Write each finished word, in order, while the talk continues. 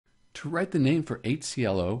To write the name for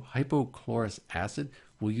HClO, hypochlorous acid,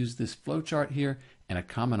 we'll use this flowchart here and a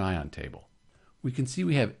common ion table. We can see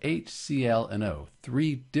we have HCl and O,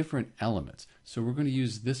 three different elements, so we're going to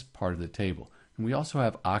use this part of the table. And we also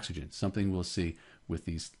have oxygen, something we'll see with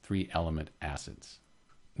these three element acids.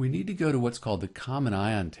 We need to go to what's called the common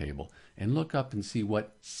ion table and look up and see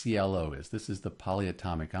what ClO is. This is the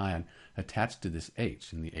polyatomic ion attached to this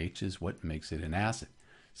H, and the H is what makes it an acid.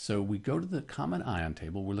 So we go to the common ion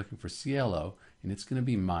table, we're looking for ClO, and it's going to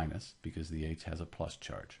be minus because the H has a plus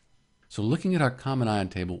charge. So looking at our common ion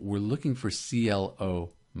table, we're looking for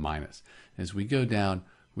ClO minus. As we go down,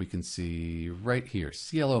 we can see right here,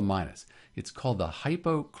 ClO minus. It's called the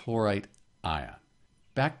hypochlorite ion.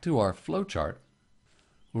 Back to our flowchart,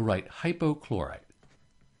 we'll write hypochlorite.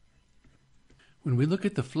 When we look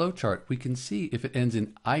at the flowchart, we can see if it ends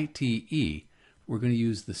in ITE, we're going to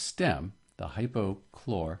use the stem, the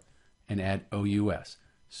hypochlor, and add OUS.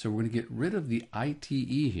 So we're going to get rid of the ITE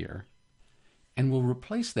here, and we'll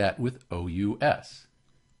replace that with OUS.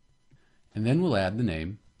 And then we'll add the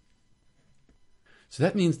name. So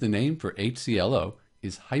that means the name for HClO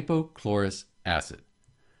is hypochlorous acid.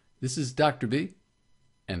 This is Dr. B,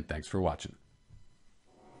 and thanks for watching.